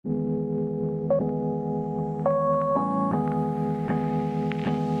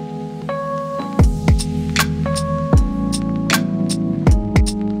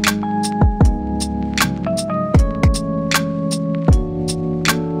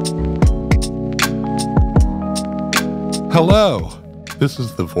Hello, this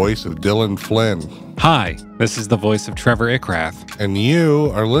is the voice of Dylan Flynn. Hi, this is the voice of Trevor Ickrath. And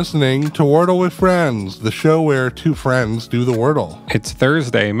you are listening to Wordle with Friends, the show where two friends do the Wordle. It's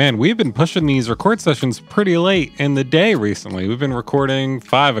Thursday. Man, we've been pushing these record sessions pretty late in the day recently. We've been recording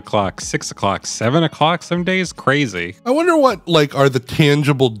 5 o'clock, 6 o'clock, 7 o'clock, some days. Crazy. I wonder what, are the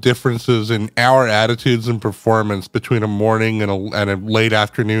tangible differences in our attitudes and performance between a morning and a late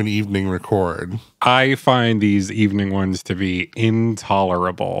afternoon evening record. I find these evening ones to be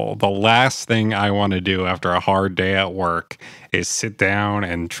intolerable. The last thing I want to do after a hard day at work is sit down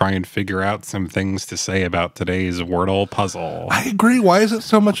and try and figure out some things to say about today's Wordle puzzle. I agree. Why is it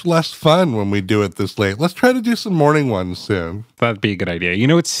so much less fun when we do it this late? Let's try to do some morning ones soon. That'd be a good idea. You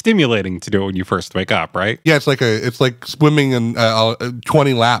know, it's stimulating to do it when you first wake up, right? Yeah, it's like swimming in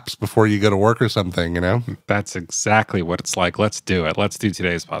 20 laps before you go to work or something, you know? That's exactly what it's like. Let's do it. Let's do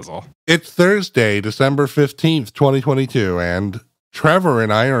today's puzzle. It's Thursday, December 15th, 2022, and Trevor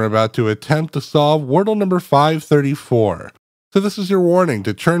and I are about to attempt to solve Wordle number 534. So this is your warning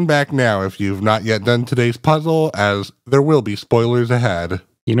to turn back now if you've not yet done today's puzzle, as there will be spoilers ahead.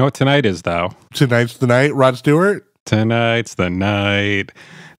 You know what tonight is, though? Tonight's the night, Rod Stewart? Tonight's the night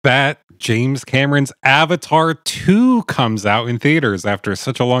that James Cameron's Avatar 2 comes out in theaters after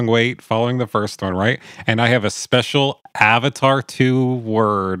such a long wait following the first one, right? And I have a special Avatar 2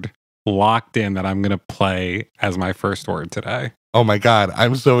 word locked in that I'm going to play as my first word today. Oh my God,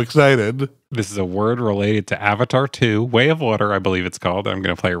 I'm so excited. This is a word related to Avatar 2, Way of Water, I believe it's called. I'm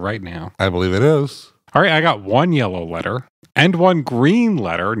going to play it right now. I believe it is. All right, I got one yellow letter and one green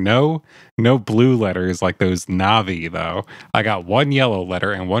letter. No blue letters like those Navi, though. I got one yellow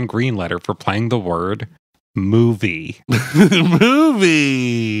letter and one green letter for playing the word movie.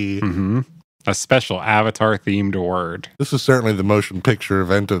 Movie! Mm-hmm. A special Avatar-themed word. This is certainly the motion picture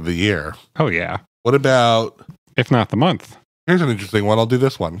event of the year. Oh, yeah. What about... if not the month? Here's an interesting one. I'll do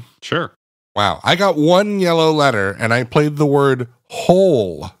this one. Sure. Wow. I got one yellow letter, and I played the word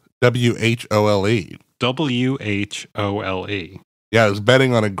whole. W-H-O-L-E. W-H-O-L-E. Yeah, I was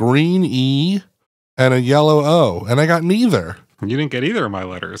betting on a green E and a yellow O, and I got neither. You didn't get either of my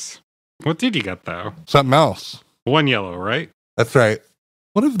letters. What did you get, though? Something else. One yellow, right? That's right.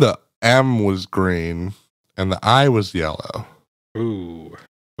 What if the M was green and the I was yellow? Ooh.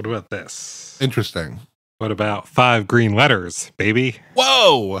 What about this? Interesting. What about 5 green letters, baby?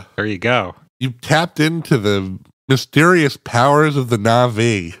 Whoa! There you go. You tapped into the mysterious powers of the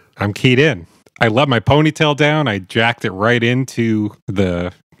Navi. I'm keyed in. I let my ponytail down. I jacked it right into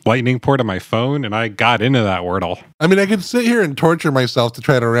the lightning port of my phone, and I got into that Wordle. I mean, I could sit here and torture myself to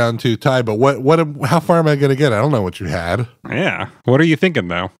try to round 2 tie, but how far am I going to get? I don't know what you had. Yeah. What are you thinking,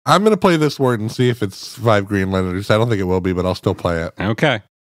 though? I'm going to play this word and see if it's 5 green letters. I don't think it will be, but I'll still play it. Okay.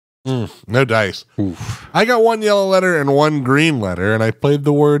 No dice. Oof. I got one yellow letter and one green letter, and I played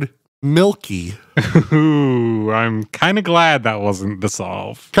the word milky. Ooh, I'm kind of glad that wasn't the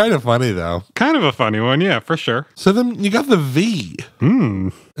solve. Kind of funny, though. Kind of a funny one, yeah, for sure. So then you got the V.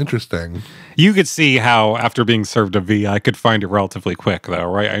 Interesting. You could see how after being served a V, I could find it relatively quick,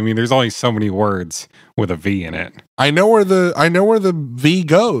 though, right? I mean, there's only so many words with a V in it. I know where the V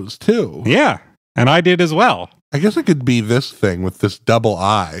goes, too. Yeah, and I did as well. I guess it could be this thing with this double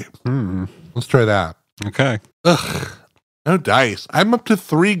I. Let's try that. Okay. Ugh. No dice. I'm up to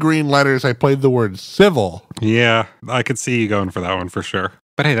 3 green letters. I played the word civil. Yeah, I could see you going for that one for sure.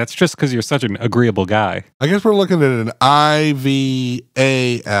 But hey, that's just because you're such an agreeable guy. I guess we're looking at an I-V-A-L.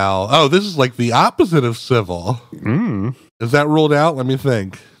 Oh, this is like the opposite of civil. Is that ruled out? Let me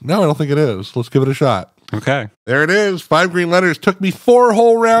think. No, I don't think it is. Let's give it a shot. Okay. There it is. 5 green letters. Took me 4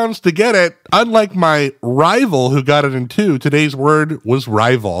 whole rounds to get it. Unlike my rival who got it in 2, today's word was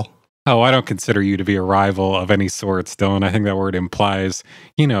rival. Oh, I don't consider you to be a rival of any sort, Dylan. I think that word implies,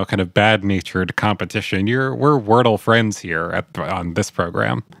 kind of bad-natured competition. We're Wordle friends here on this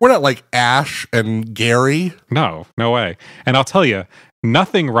program. We're not like Ash and Gary. No way. And I'll tell you,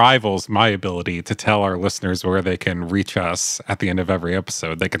 nothing rivals my ability to tell our listeners where they can reach us at the end of every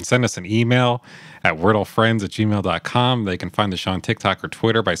episode. They can send us an email at wordlefriends@gmail.com. They can find the show on TikTok or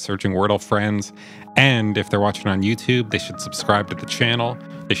Twitter by searching Wordle Friends. And if they're watching on YouTube, they should subscribe to the channel.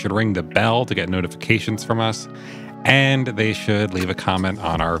 They should ring the bell to get notifications from us. And they should leave a comment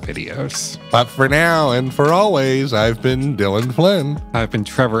on our videos. But for now and for always, I've been Dylan Flynn. I've been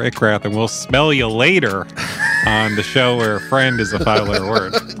Trevor Ickrath, and we'll smell you later on the show where friend is a 5-letter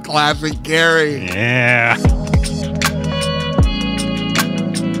word. Classic Gary. Yeah.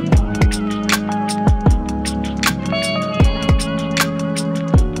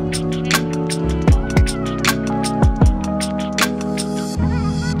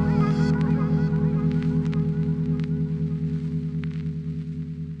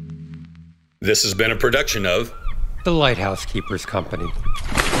 This has been a production of The Lighthouse Keepers Company.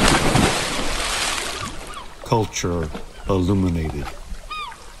 Culture illuminated.